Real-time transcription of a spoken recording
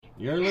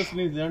You're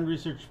listening to the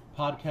Unresearched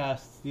Podcast,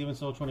 Stephen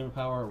Soul, 20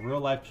 Power,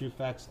 Real Life True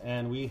Facts,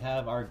 and we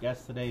have our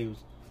guest today who's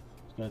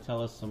going to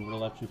tell us some real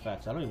life true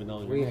facts. I don't even know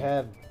your name. We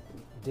have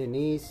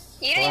Denise.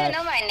 You didn't even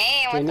know my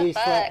name. What Denise the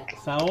fuck?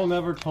 Saul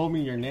never told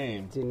me your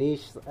name.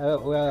 Denise.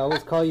 Well, I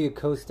always call you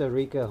Costa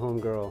Rica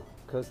homegirl.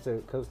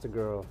 Costa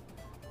girl.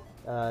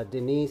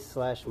 Denise /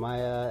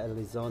 Maya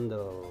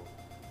Elizondo.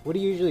 What do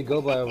you usually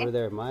go by over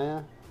there,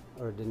 Maya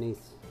or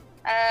Denise?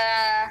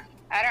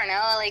 I don't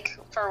know. Like,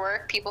 for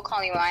work, people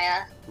call me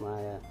Maya.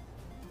 Maya.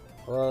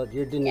 Well,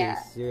 you're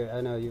Denise. Yeah.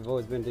 I know, you've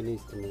always been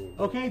Denise to me.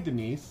 Okay,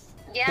 Denise.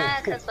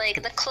 Yeah, because,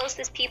 like, the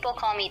closest people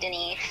call me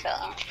Denise,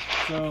 so...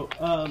 So,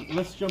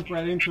 let's jump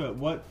right into it.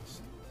 What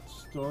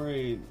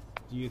story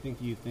do you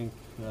think you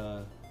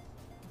feel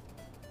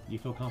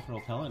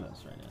comfortable telling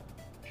us right now?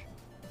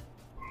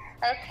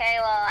 Okay,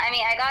 well, I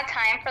mean, I got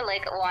time for,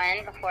 like,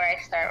 one before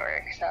I start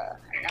work, so I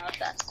don't know if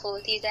that's cool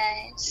with you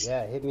guys.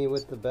 Yeah, hit me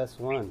with the best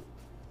one.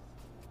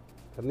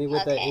 Hit me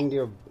with that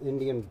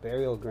Indian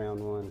burial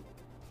ground one.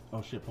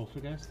 Oh shit,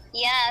 Poltergeist?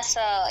 Yeah, so,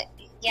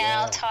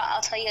 yeah.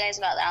 I'll tell you guys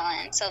about that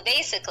one. So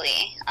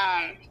basically,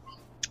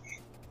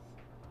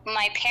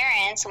 my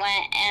parents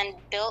went and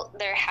built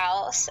their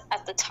house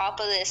at the top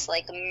of this,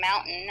 like,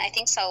 mountain. I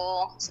think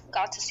Saul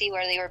got to see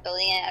where they were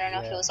building it. I don't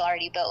know if it was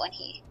already built when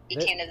he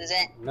came to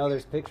visit. No,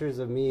 there's pictures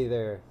of me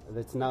there.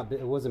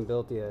 It wasn't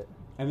built yet.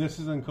 And this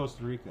is in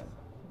Costa Rica?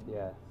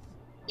 Yeah.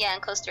 Yeah,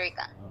 in Costa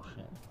Rica. Oh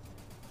shit.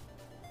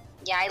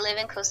 Yeah, I live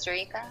in Costa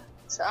Rica.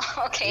 So,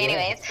 okay, Yeah,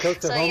 anyways.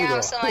 Costa So,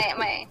 homegirl. so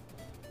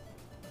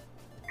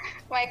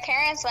my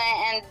parents went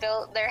and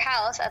built their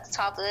house at the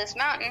top of this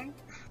mountain.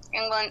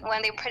 And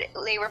when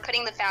they were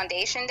putting the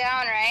foundation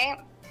down, right?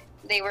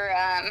 They were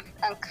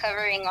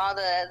uncovering all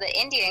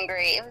the Indian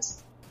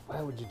graves.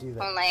 Why would you do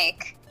that? I'm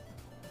like,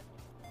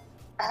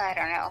 I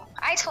don't know.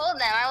 I told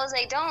them, I was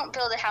like, don't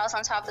build a house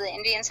on top of the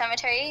Indian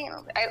cemetery.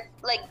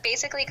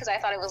 Basically because I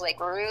thought it was, like,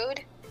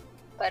 rude.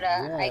 But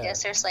I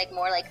guess there's, like,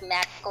 more, like,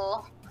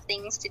 magical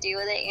things to do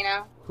with it, you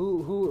know?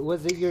 Who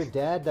was it? Your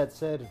dad that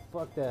said,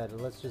 "Fuck that,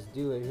 let's just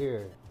do it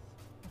here"?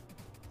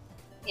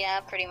 Yeah,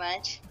 pretty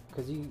much.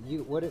 Cause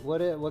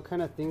what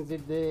kind of things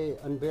did they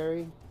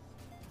unbury?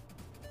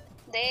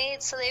 They've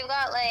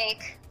got,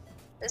 like,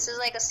 this is,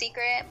 like, a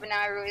secret, but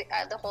now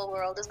the whole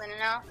world is gonna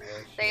know.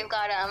 Yeah, They've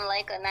got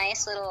like a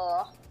nice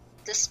little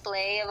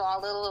display of all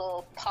the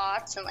little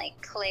pots and,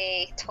 like,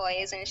 clay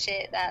toys and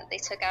shit that they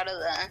took out of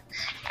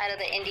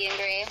the Indian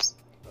graves.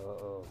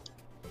 Uh-oh.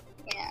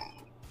 Yeah.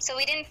 So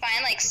we didn't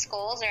find, like,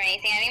 skulls or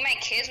anything. I think my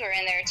kids were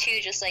in there too,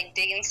 just, like,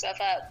 digging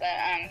stuff up,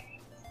 but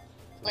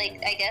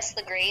like, I guess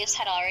the graves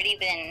had already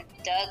been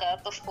dug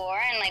up before,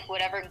 and, like,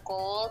 whatever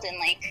gold and,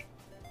 like,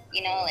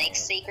 you know, like,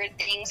 sacred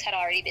things had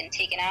already been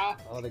taken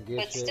out. All the good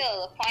but shit.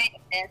 still, the point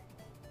is,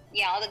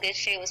 yeah, all the good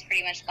shit was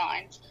pretty much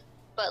gone.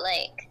 But,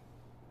 like,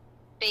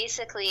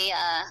 basically,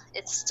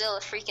 it's still a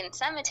freaking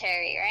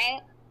cemetery,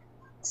 right?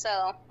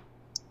 So,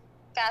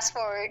 fast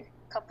forward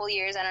a couple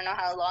years, I don't know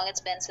how long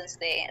it's been since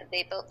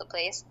they built the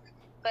place.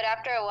 But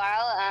after a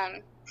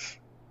while,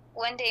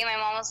 one day my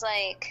mom was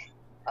like,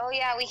 oh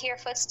yeah, we hear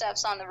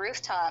footsteps on the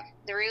rooftop.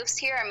 The roofs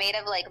here are made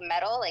of, like,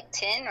 metal, like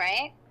tin,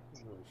 right?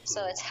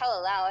 So it's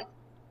hella loud.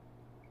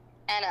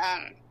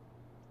 And,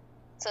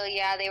 so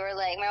yeah, they were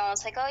like, my mom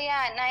was like, oh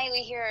yeah, at night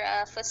we hear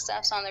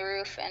footsteps on the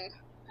roof. And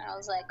I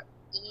was like,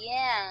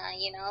 yeah,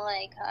 you know,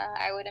 like,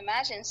 I would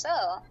imagine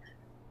so.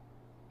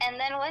 And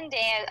then one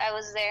day I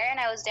was there,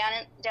 and I was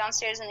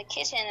downstairs in the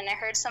kitchen, and I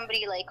heard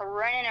somebody, like,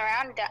 running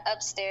around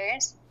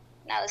upstairs.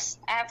 And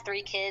I have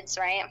 3 kids,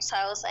 right? So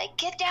I was like,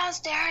 get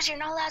downstairs, you're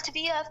not allowed to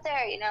be up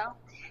there, you know?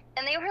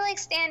 And they were, like,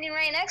 standing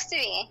right next to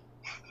me.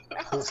 And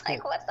I was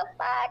like, what the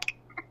fuck?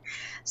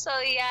 So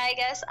yeah, I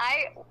guess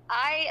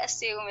I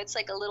assume it's,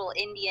 like, a little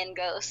Indian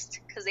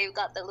ghost, because they've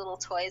got the little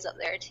toys up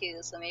there too.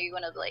 So maybe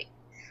one of, like,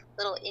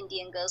 little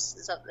Indian ghosts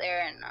is up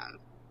there, and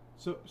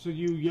So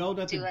you yelled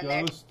at the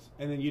ghost,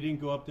 and then you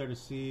didn't go up there to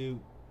see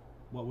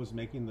what was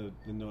making the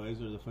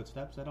noise or the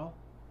footsteps at all?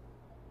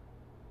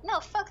 No,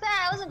 fuck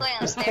that. I wasn't going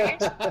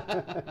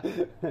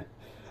upstairs.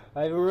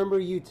 I remember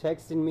you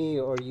texting me,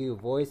 or you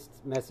voice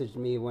messaged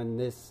me when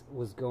this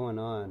was going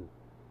on,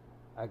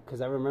 because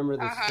I remember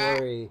the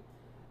story.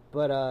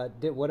 But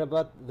what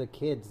about the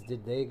kids?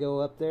 Did they go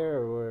up there,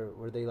 or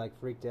were they, like,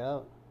 freaked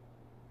out?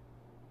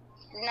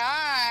 Nah,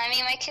 I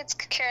mean, my kids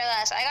could care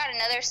less. I got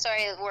another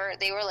story where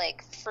they were,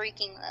 like,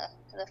 freaking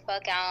the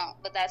fuck out,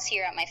 but that's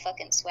here at my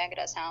fucking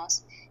swagger's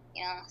house,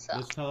 you know, so.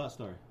 Let's tell that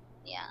story.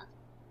 Yeah.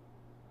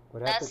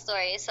 What happened? That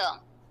story, so,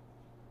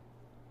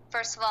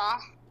 first of all,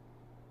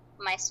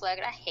 my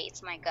swagger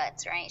hates my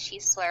guts, right? She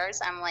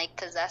swears I'm, like,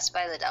 possessed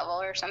by the devil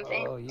or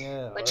something. Oh,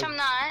 yeah. Which I'm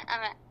not.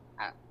 I'm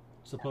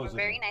a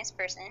very nice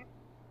person.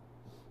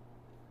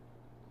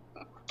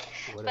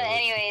 Whatever. But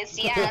anyways,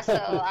 yeah,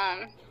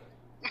 so,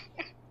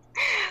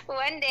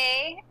 one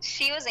day,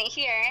 she wasn't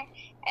here,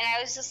 and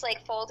I was just,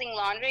 like, folding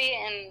laundry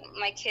in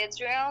my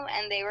kids' room,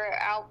 and they were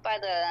out by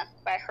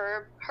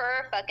her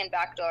fucking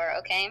back door,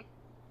 okay?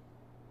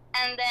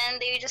 And then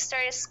they just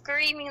started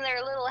screaming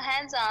their little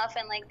heads off,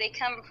 and like they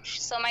come.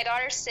 So my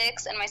daughter's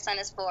 6 and my son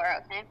is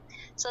 4. Okay,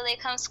 so they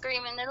come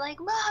screaming. They're like,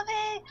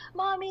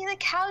 "Mommy, the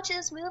couch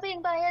is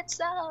moving by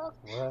itself."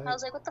 What? I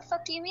was like, "What the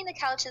fuck do you mean the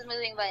couch is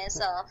moving by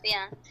itself?"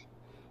 Yeah.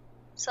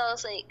 So I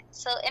was like,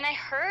 and I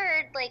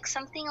heard like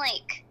something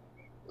like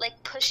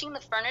pushing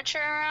the furniture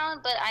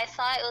around, but I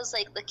thought it was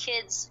like the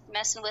kids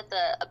messing with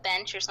a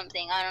bench or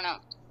something. I don't know.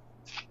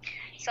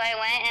 So I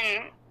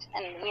went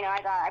and you know,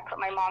 I put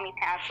my mommy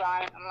pants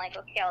on. I'm like,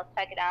 okay, I'll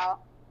check it out.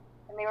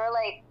 And they were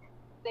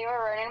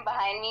running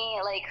behind me,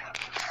 like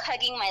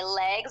hugging my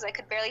legs. I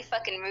could barely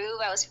fucking move.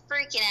 I was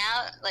freaking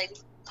out, like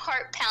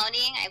heart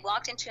pounding. I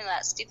walked into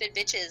that stupid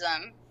bitch's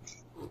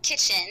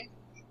kitchen,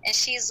 and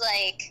she's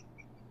like,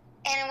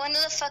 and one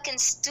of the fucking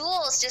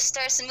stools just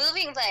starts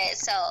moving by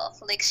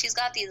itself. Like she's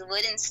got these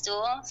wooden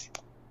stools.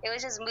 It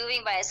was just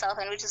moving by itself,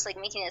 and it was just like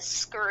making a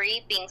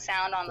scraping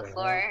sound on the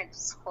floor.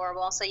 It's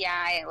horrible. So yeah,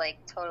 I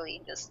like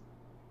totally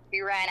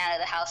we ran out of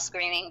the house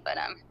screaming. But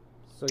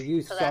So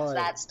that's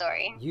that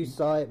story. You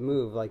saw it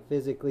move, like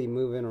physically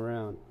moving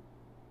around.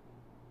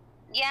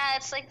 Yeah,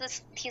 it's like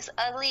these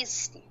ugly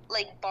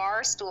like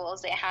bar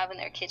stools they have in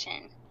their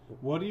kitchen.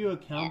 What do you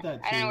account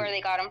that to? I don't know where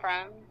they got them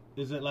from.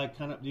 Is it like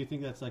kind of? Do you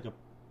think that's like a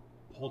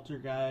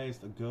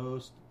poltergeist, a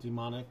ghost,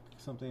 demonic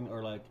something,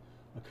 or like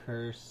a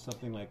curse,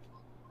 something like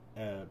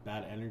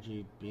bad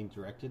energy being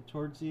directed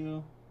towards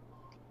you?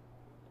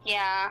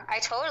 Yeah, I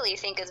totally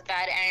think it's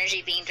bad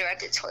energy being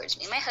directed towards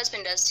me. My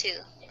husband does too.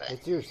 But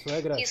it's your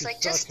suegra. He's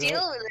like, just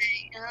deal with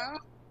it, you know?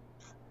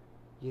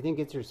 You think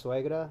it's your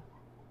suegra?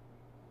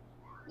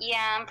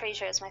 Yeah, I'm pretty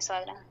sure it's my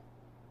suegra.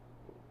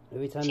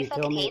 Every time she you tell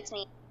fucking me, hates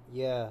me.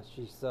 Yeah,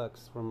 she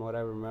sucks from what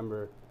I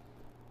remember.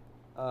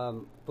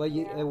 But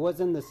it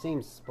wasn't the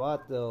same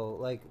spot though.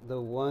 Like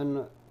the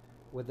one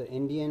with the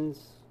Indians.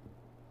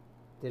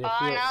 Did it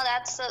feel... no,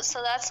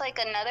 that's like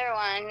another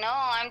one. No,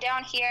 I'm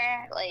down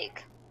here.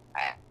 Like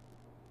I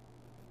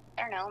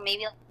don't know,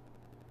 maybe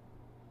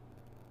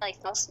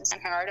like most in San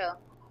Bernardo.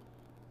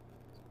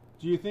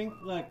 Do you think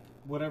like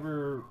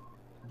whatever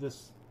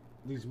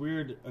these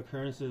weird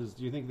occurrences?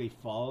 Do you think they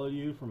follow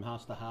you from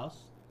house to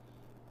house,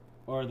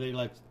 or are they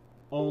like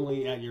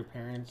only at your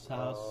parents'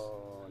 house?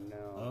 Oh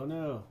no! Oh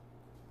no!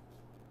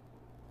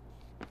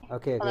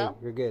 Okay, Hello?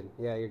 You're good.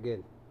 Yeah, you're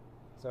good.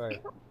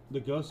 Sorry. The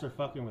ghosts are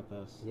fucking with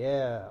us.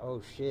 Yeah.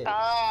 Oh shit.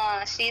 Oh,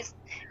 it's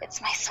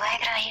my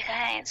suegra, you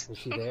guys. Is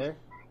she there?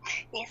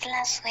 It's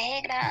la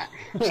suegra.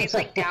 She's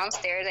like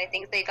downstairs. I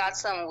think they got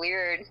some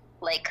weird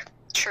like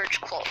church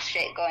cult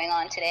shit going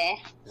on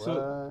today.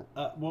 So,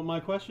 well,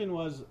 my question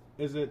was: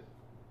 is it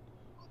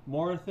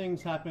more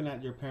things happen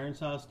at your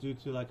parents' house due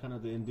to like kind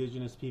of the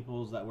indigenous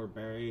peoples that were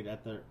buried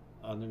at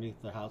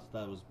underneath the house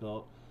that was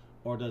built,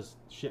 or does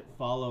shit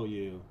follow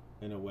you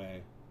in a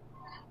way,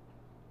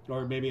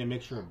 or maybe a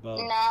mixture of both?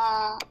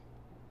 No,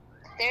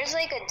 there's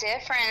like a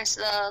difference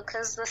though,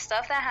 because the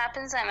stuff that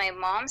happens at my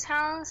mom's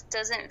house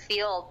doesn't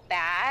feel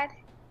bad.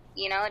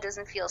 You know, it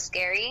doesn't feel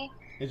scary.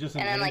 It's just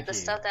and then like the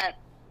stuff that,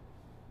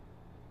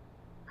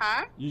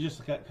 you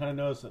just kind of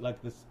notice that,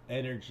 like this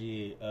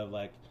energy of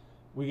like,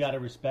 we got to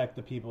respect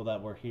the people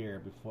that were here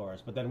before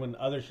us. But then when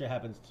other shit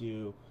happens to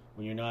you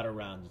when you're not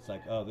around, it's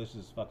like, oh, this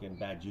is fucking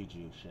bad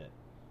juju shit.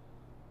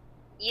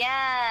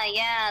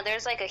 Yeah.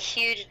 There's like a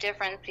huge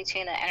difference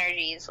between the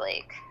energies.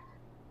 Like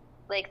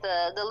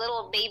the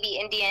little baby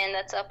Indian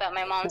that's up at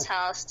my mom's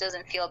house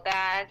doesn't feel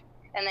bad,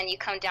 and then you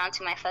come down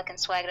to my fucking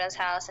suegra's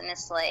house, and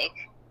it's like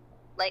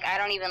I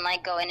don't even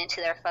like going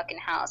into their fucking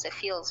house. It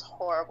feels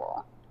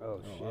horrible. Oh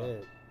shit. Wow.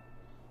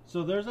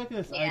 So there's like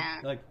this, Yeah.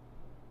 like,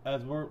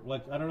 as we're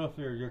like, I don't know if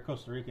you're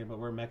Costa Rican, but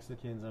we're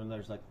Mexicans, and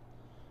there's like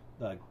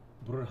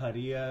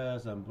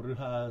brujerias and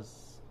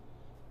brujas.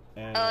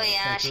 And, oh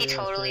yeah, she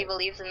totally shit.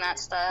 believes in that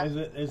stuff.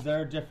 Is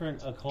there a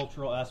different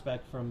cultural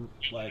aspect from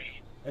like,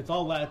 it's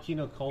all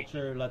Latino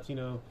culture,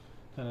 Latino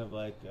kind of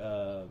like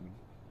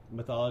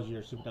mythology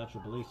or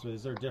supernatural beliefs? So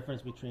is there a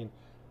difference between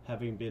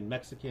having been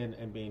Mexican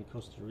and being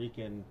Costa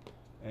Rican,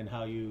 and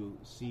how you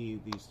see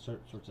these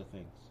sorts of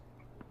things?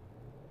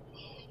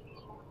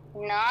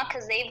 Nah,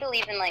 because they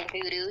believe in like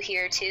voodoo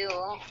here too.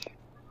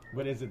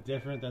 But is it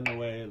different than the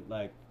way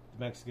like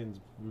Mexicans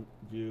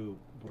view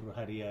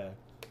brujeria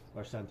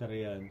or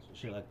santeria and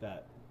shit like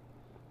that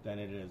than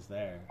it is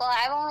there? Well,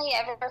 I've only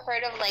ever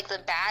heard of like the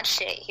bad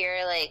shit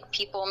here, like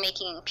people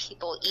making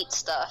people eat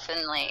stuff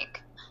and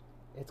like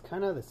It's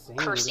kind of the same.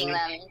 cursing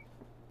them.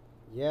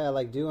 Yeah,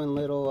 like doing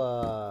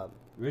little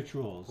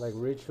Rituals. like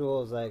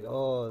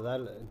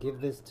oh,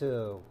 give this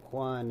to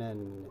Juan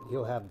and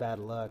he'll have bad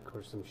luck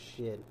or some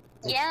shit.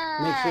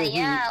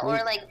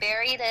 Or like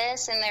bury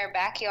this in their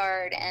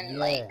backyard and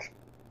like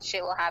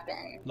shit will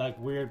happen. Like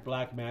weird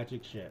black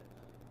magic shit.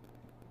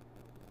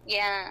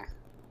 Yeah.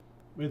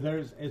 Is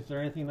there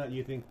anything that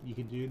you think you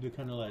could do to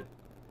kind of like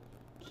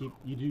do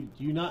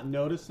you not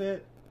notice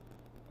it,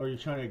 or you're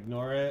trying to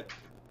ignore it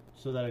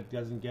so that it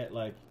doesn't get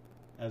like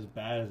as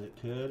bad as it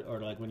could, or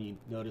like when you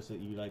notice it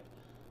you like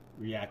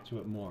react to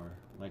it more?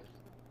 Like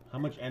how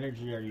much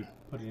energy are you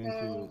putting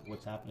into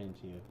what's happening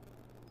to you?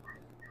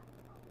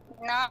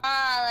 Nah,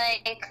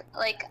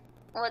 like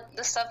what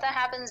the stuff that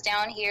happens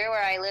down here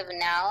where I live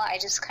now, I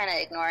just kind of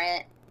ignore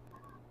it.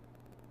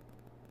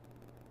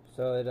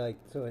 So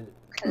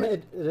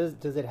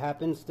does it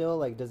happen still?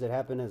 Like, does it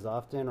happen as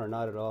often or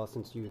not at all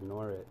since you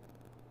ignore it?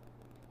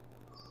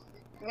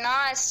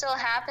 Nah, it still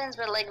happens,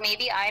 but like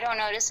maybe I don't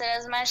notice it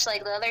as much.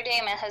 Like the other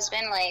day, my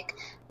husband, like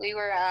we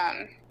were,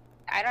 I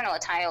don't know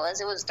what time it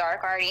was. It was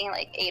dark already,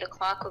 like 8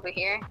 o'clock over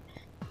here.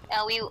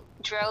 And we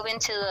drove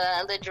into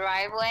the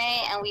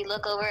driveway, and we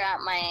look over at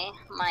my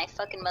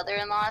fucking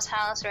mother-in-law's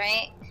house,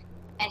 right?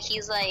 And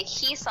he's like,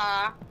 he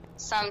saw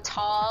some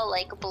tall,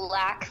 like,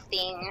 black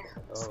thing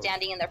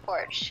standing in their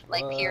porch,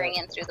 like, peering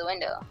in through the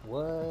window.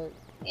 What?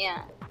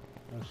 Yeah.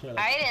 Oh, shit.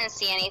 I didn't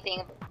see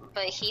anything,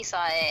 but he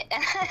saw it.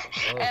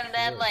 And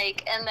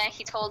then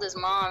he told his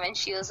mom, and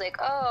she was like,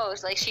 oh,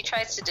 like, she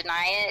tries to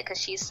deny it because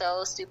she's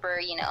so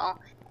super, you know,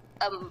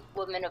 a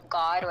woman of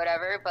God,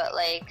 whatever, but,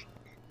 like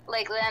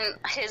then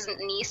his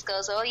niece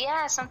goes, oh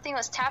yeah, something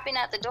was tapping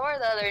at the door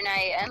the other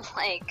night, and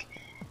like,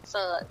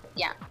 so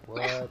yeah.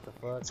 What the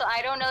fuck? So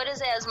I don't notice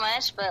it as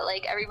much, but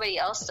like everybody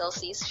else still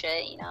sees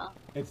shit, you know.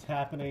 It's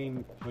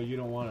happening, but you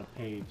don't want to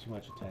pay too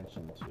much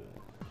attention to it.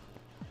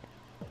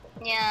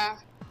 Yeah.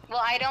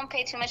 Well, I don't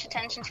pay too much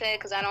attention to it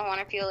because I don't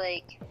want to feel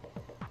like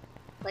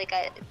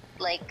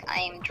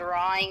I'm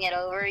drawing it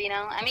over, you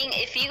know. I mean,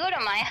 if you go to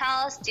my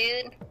house,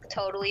 dude,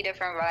 totally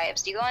different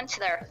vibes. You go into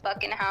their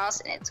fucking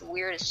house and it's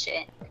weird as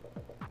shit.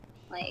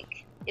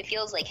 Like, it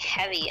feels like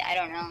heavy. I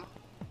don't know.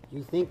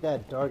 You think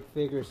that dark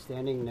figure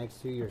standing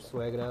next to your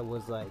suegra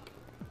was like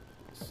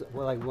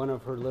one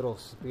of her little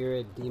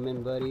spirit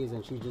demon buddies,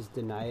 and she just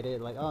denied it?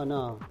 Like, oh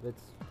no,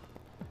 it's,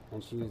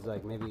 and she was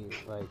like, maybe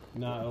like,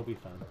 No, it'll be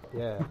fun.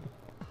 yeah,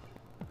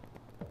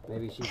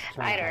 maybe she's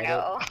trying. I don't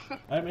know.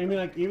 I mean,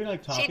 like, even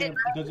like talking,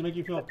 does it make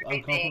you feel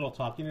uncomfortable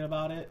talking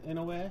about it in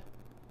a way?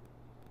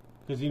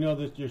 Because you know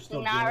that you're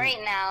still not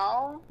right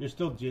now. You're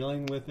still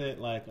dealing with it,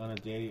 like on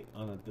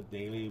the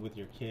daily with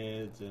your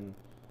kids and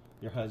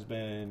your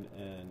husband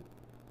and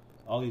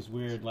all these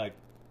weird like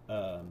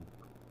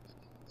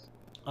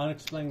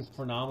unexplained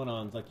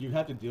phenomenons. Like you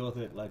have to deal with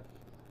it like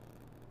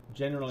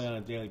generally on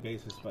a daily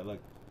basis. But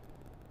like,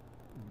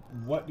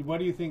 what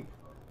do you think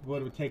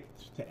would it take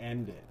to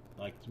end it?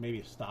 Like to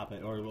maybe stop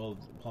it, or will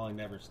probably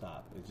never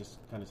stop? It's just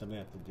kind of something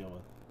I have to deal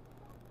with.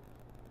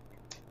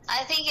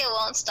 I think it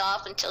won't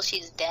stop until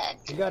she's dead.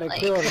 You gotta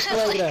kill the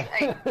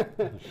suegra.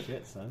 Oh,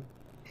 shit, son.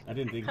 I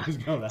didn't think it was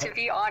going that. To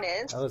be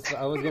honest.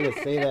 I was gonna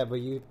say that,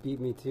 but you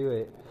beat me to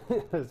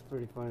it. That's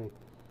pretty funny.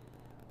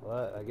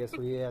 Well, I guess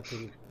we have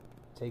to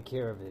take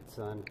care of it,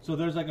 son. So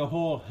there's like a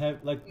whole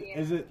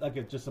is it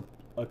like just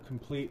a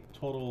complete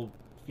total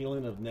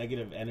feeling of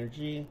negative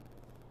energy,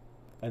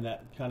 and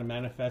that kind of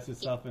manifests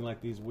itself in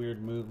like these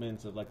weird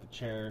movements of like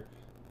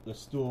the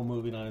stool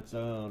moving on its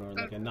own, or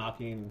like a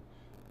knocking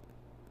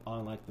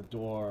on like the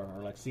door,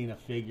 or like seeing a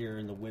figure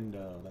in the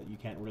window that you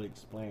can't really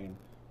explain.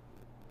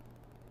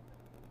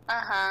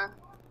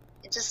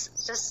 It's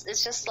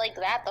just like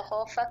that the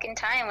whole fucking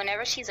time.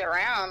 Whenever she's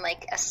around,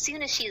 like as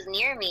soon as she's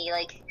near me,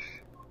 like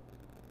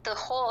the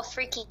whole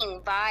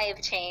freaking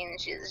vibe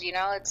changes. You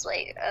know, it's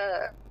like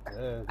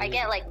I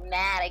get like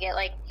mad, I get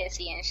like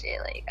pissy and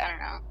shit. Like I don't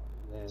know,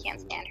 Man, can't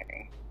stand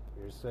her.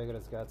 Your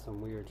suegra's got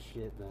some weird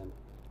shit, then.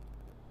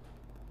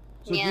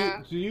 So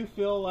yeah. Do you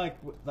feel like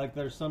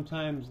there's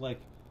sometimes like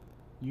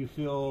you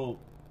feel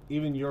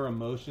even your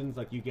emotions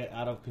like you get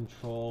out of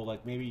control,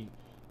 like maybe,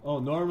 oh,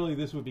 normally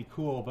this would be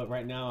cool, but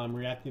right now I'm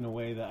reacting in a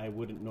way that I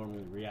wouldn't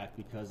normally react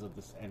because of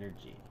this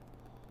energy.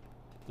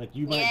 Like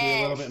you might be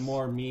a little bit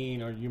more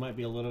mean, or you might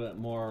be a little bit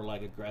more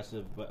like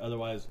aggressive, but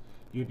otherwise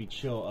you'd be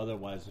chill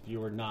otherwise if you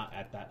were not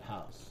at that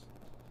house.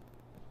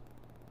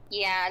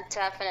 Yeah,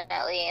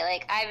 definitely.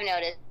 Like I've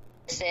noticed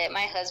it.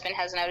 My husband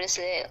has noticed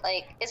it.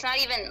 Like it's not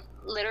even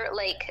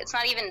it's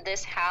not even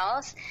this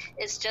house.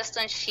 It's just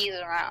when she's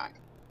around.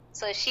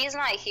 So if she's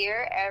not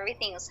here,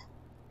 everything's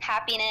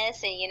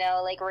happiness and, you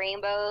know, like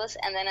rainbows.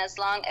 And then as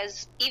long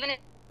as even if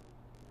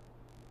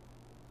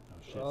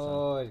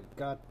it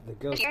got the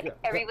ghost.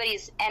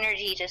 Everybody's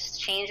energy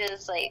just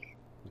changes. Like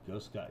the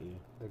ghost got you.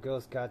 The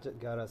ghost got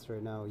us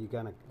right now. You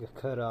gotta get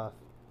cut off.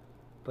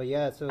 But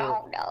yeah, so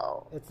oh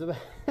no, it's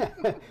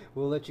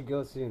we'll let you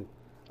go soon.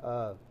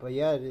 But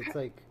yeah, it's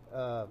like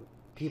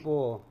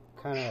people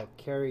kind of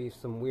carry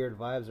some weird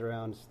vibes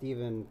around.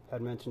 Steven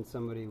had mentioned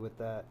somebody with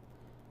that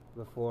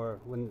before.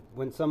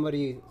 When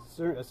somebody,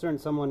 a certain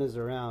someone is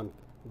around,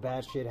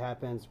 bad shit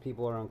happens.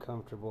 People are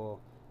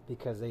uncomfortable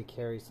because they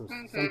carry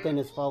something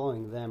is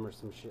following them or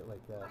some shit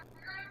like that.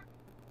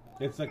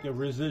 It's like a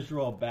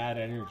residual bad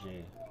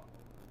energy.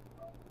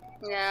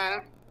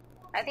 Yeah,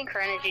 I think her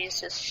energy is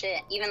just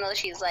shit. Even though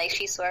she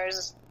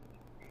swears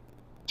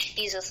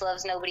Jesus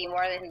loves nobody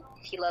more than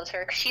he loves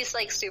her, 'cause she's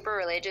like super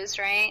religious,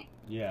 right?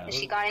 Yeah. And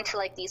she got into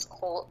like these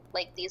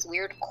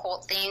weird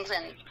cult things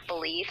and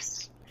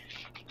beliefs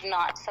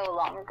not so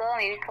long ago,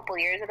 maybe a couple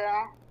years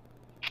ago.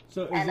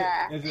 So is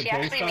it she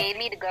actually made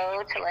me to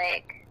go to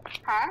like,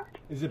 huh?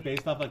 Is it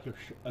based off like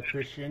a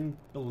Christian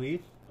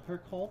belief, her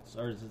cults,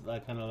 or is it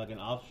like kind of like an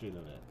offshoot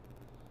of it?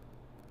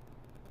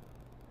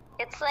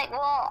 It's like,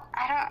 well,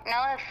 I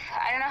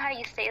don't know how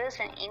you say this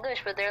in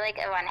English, but they're like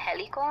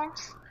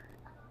evangelicals.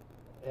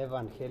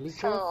 Evangelicals?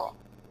 So,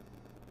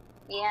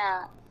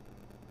 yeah.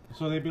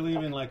 So they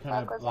believe in like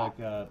kind of like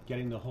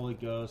getting the Holy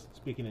Ghost,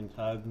 speaking in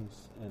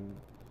tongues, and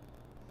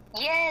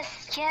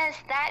Yes,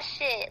 that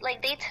shit.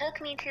 Like, they took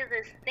me to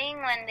this thing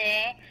one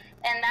day,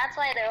 and that's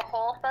why their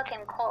whole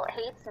fucking cult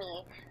hates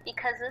me.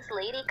 Because this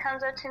lady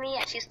comes up to me,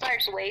 and she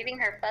starts waving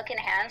her fucking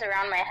hands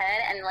around my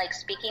head and, like,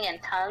 speaking in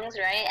tongues,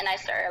 right? And I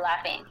started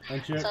laughing.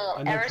 So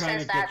ever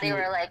since that, they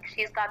were like,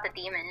 she's got the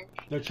demon.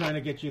 They're trying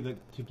to get you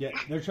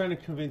they're trying to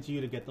convince you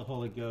to get the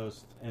Holy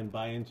Ghost and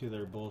buy into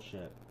their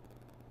bullshit.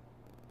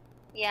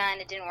 Yeah,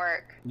 and it didn't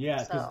work.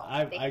 Yeah, because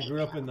I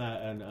grew up in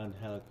that on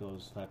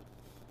Helicos type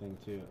thing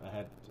too. I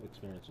had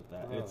experience with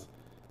that. Oh.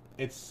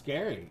 It's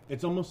scary.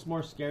 It's almost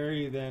more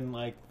scary than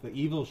like the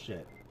evil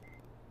shit,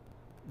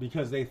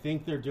 because they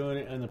think they're doing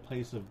it in the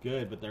place of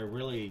good, but they're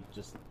really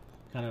just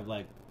kind of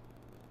like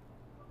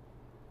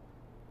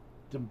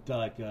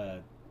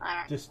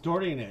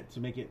distorting it to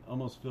make it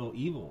almost feel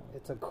evil.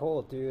 It's a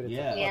cult, dude. It's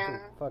a fucking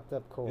fucked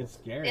up cult. It's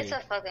scary. It's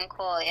a fucking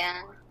cult,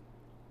 yeah.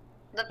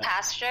 The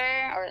pastor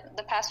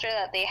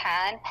that they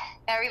had,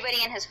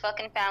 everybody in his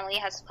fucking family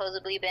has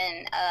supposedly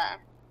been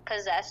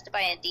possessed by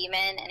a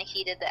demon, and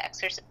he did the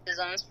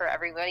exorcisms for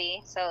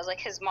everybody. So it was like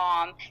his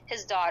mom,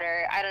 his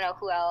daughter, I don't know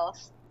who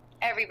else,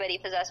 everybody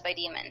possessed by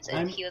demons,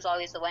 and he was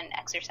always the one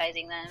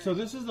exorcising them. So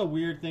this is a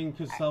weird thing,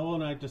 because Saul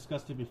and I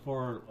discussed it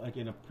before, like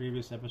in a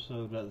previous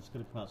episode, but it's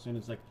going to come out soon.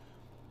 It's like,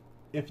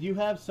 if you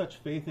have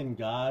such faith in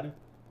God,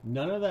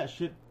 none of that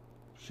shit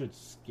should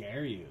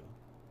scare you.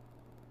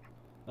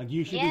 Like,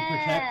 you should be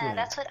protected. Yeah,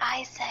 that's what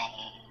I say.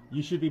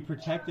 You should be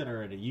protected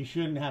already. You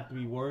shouldn't have to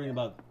be worrying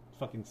about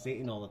fucking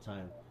Satan all the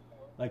time.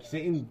 Like,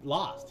 Satan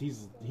lost.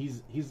 He's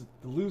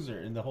the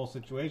loser in the whole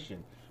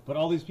situation. But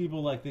all these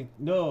people like think,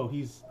 no,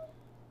 he's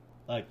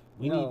like,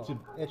 we need to.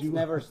 It's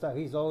never stop.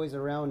 He's always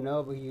around.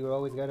 No, but you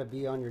always got to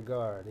be on your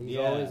guard. He's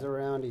always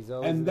around. He's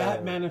always and that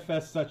there.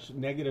 manifests such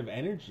negative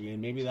energy,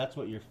 and maybe that's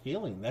what you're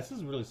feeling. This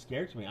is really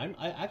scary to me.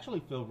 I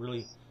actually feel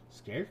really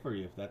scared for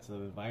you if that's the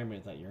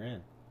environment that you're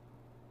in.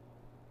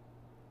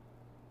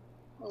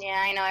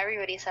 Yeah, I know,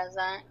 everybody says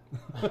that.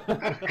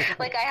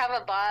 Like, I have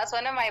a boss.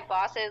 One of my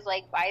bosses,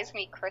 like, buys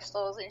me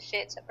crystals and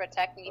shit to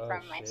protect me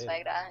from my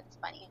suegra. It's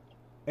funny.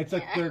 It's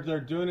like they're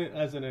doing it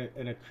as in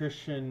a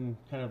Christian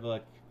kind of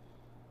like,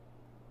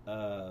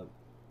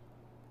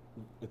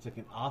 it's like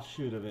an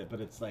offshoot of it,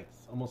 but it's like,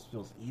 it almost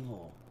feels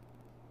evil.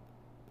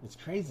 It's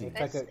crazy.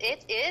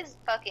 It is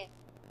fucking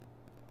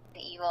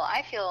evil.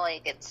 I feel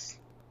like it's,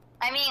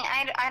 I mean,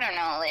 I don't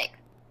know, like,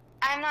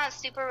 I'm not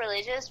super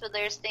religious, but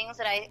there's things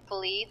that I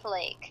believe,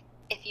 like,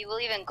 if you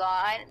believe in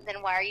God,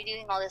 then why are you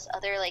doing all this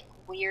other, like,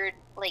 weird,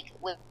 like,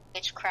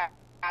 witchcraft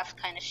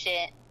kind of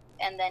shit,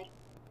 and then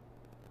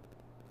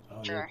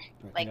you're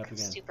like,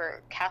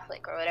 super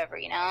Catholic or whatever,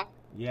 you know?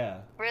 Yeah.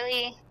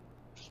 Really?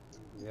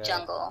 Yeah.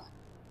 Jungle.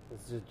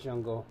 It's just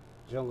jungle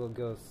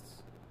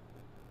ghosts,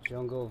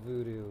 jungle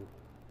voodoo.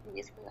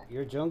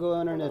 Your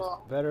jungle internet's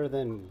better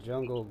than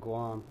jungle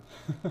Guam.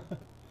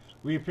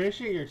 We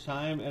appreciate your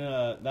time,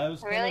 and that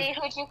was really.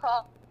 Who'd you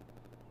call?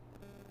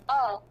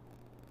 Oh.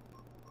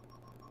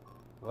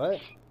 What?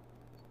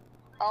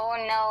 Oh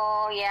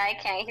no! Yeah, I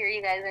can't hear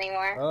you guys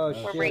anymore.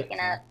 Oh We're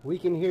breaking up. We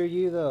can hear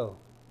you though.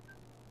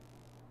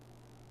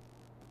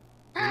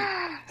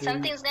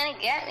 Something's gonna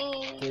get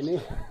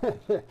me.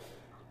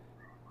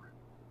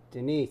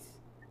 Denise.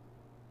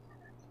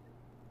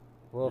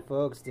 Well,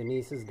 folks,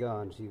 Denise is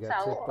gone. She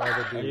got took by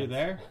the demons. Are you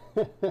there?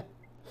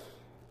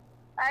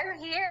 I'm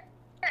here.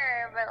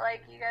 But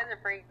like, you guys are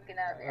breaking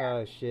up. Yeah.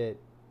 Oh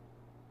shit!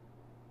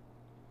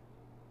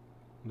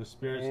 The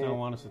spirits don't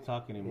want us to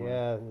talk anymore.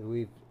 Yeah,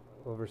 we've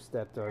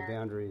overstepped our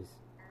boundaries.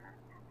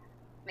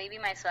 Maybe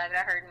my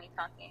suegra heard me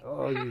talking.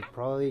 Oh, you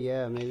probably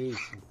maybe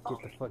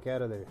get the fuck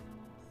out of there.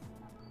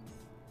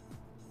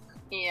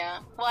 Yeah.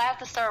 Well, I have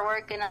to start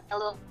working a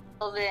little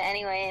bit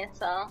anyway,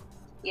 so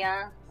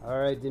yeah. All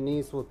right,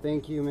 Denise. Well,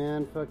 thank you,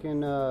 man.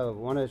 Fucking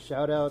want to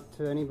shout out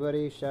to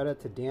anybody? Shout out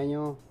to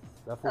Daniel.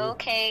 Definitely.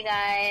 Okay,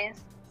 guys.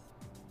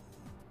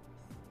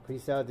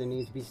 Peace out,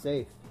 Denise. Be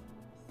safe.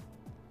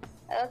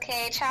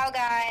 Okay, ciao,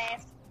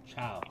 guys.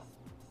 Ciao.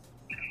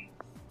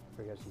 I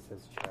forgot she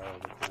says ciao all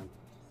the time.